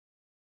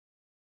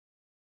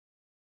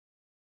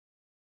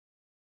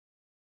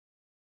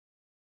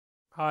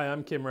Hi,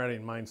 I'm Kim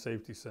Redding, Mine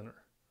Safety Center.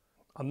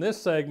 On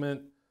this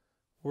segment,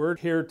 we're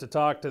here to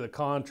talk to the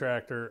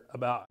contractor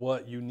about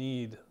what you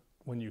need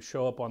when you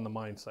show up on the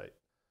mine site.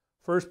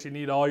 First, you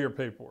need all your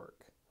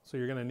paperwork. So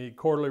you're going to need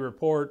quarterly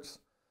reports,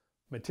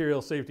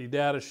 material safety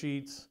data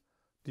sheets.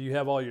 Do you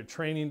have all your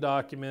training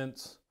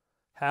documents?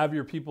 Have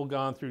your people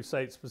gone through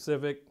site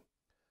specific?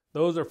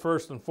 Those are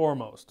first and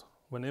foremost.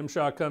 When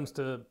MSHA comes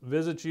to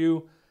visit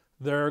you,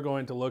 they're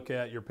going to look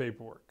at your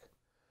paperwork.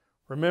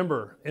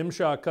 Remember,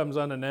 MSHA comes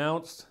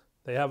unannounced.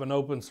 They have an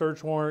open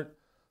search warrant.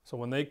 So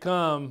when they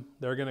come,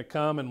 they're going to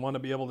come and want to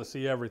be able to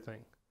see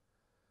everything.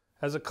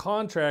 As a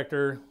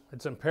contractor,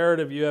 it's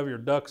imperative you have your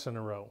ducks in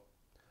a row.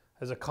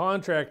 As a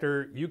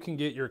contractor, you can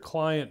get your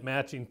client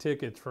matching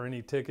tickets for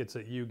any tickets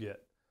that you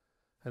get.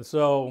 And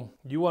so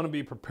you want to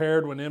be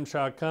prepared when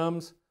MSHA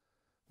comes.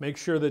 Make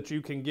sure that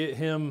you can get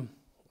him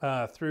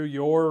through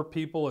your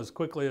people as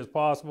quickly as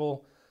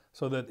possible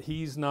so that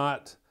he's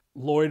not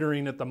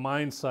loitering at the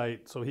mine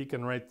site so he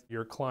can write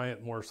your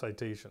client more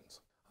citations.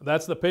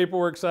 That's the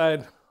paperwork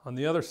side. On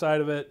the other side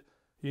of it,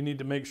 you need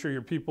to make sure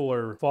your people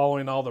are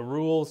following all the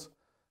rules,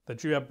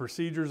 that you have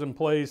procedures in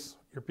place.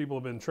 Your people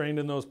have been trained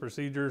in those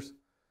procedures.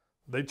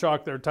 They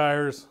chalk their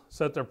tires,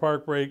 set their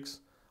park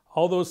brakes,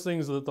 all those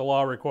things that the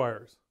law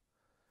requires.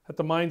 At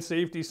the Mine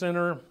Safety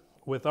Center,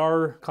 with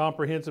our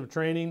comprehensive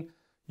training,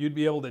 you'd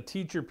be able to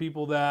teach your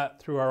people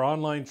that through our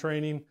online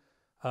training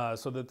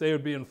so that they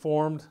would be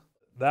informed.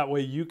 That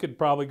way you could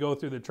probably go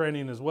through the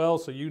training as well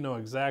so you know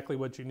exactly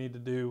what you need to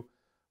do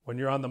when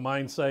you're on the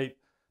mine site,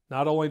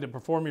 not only to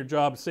perform your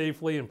job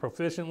safely and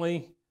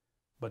proficiently,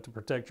 but to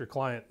protect your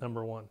client,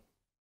 number one.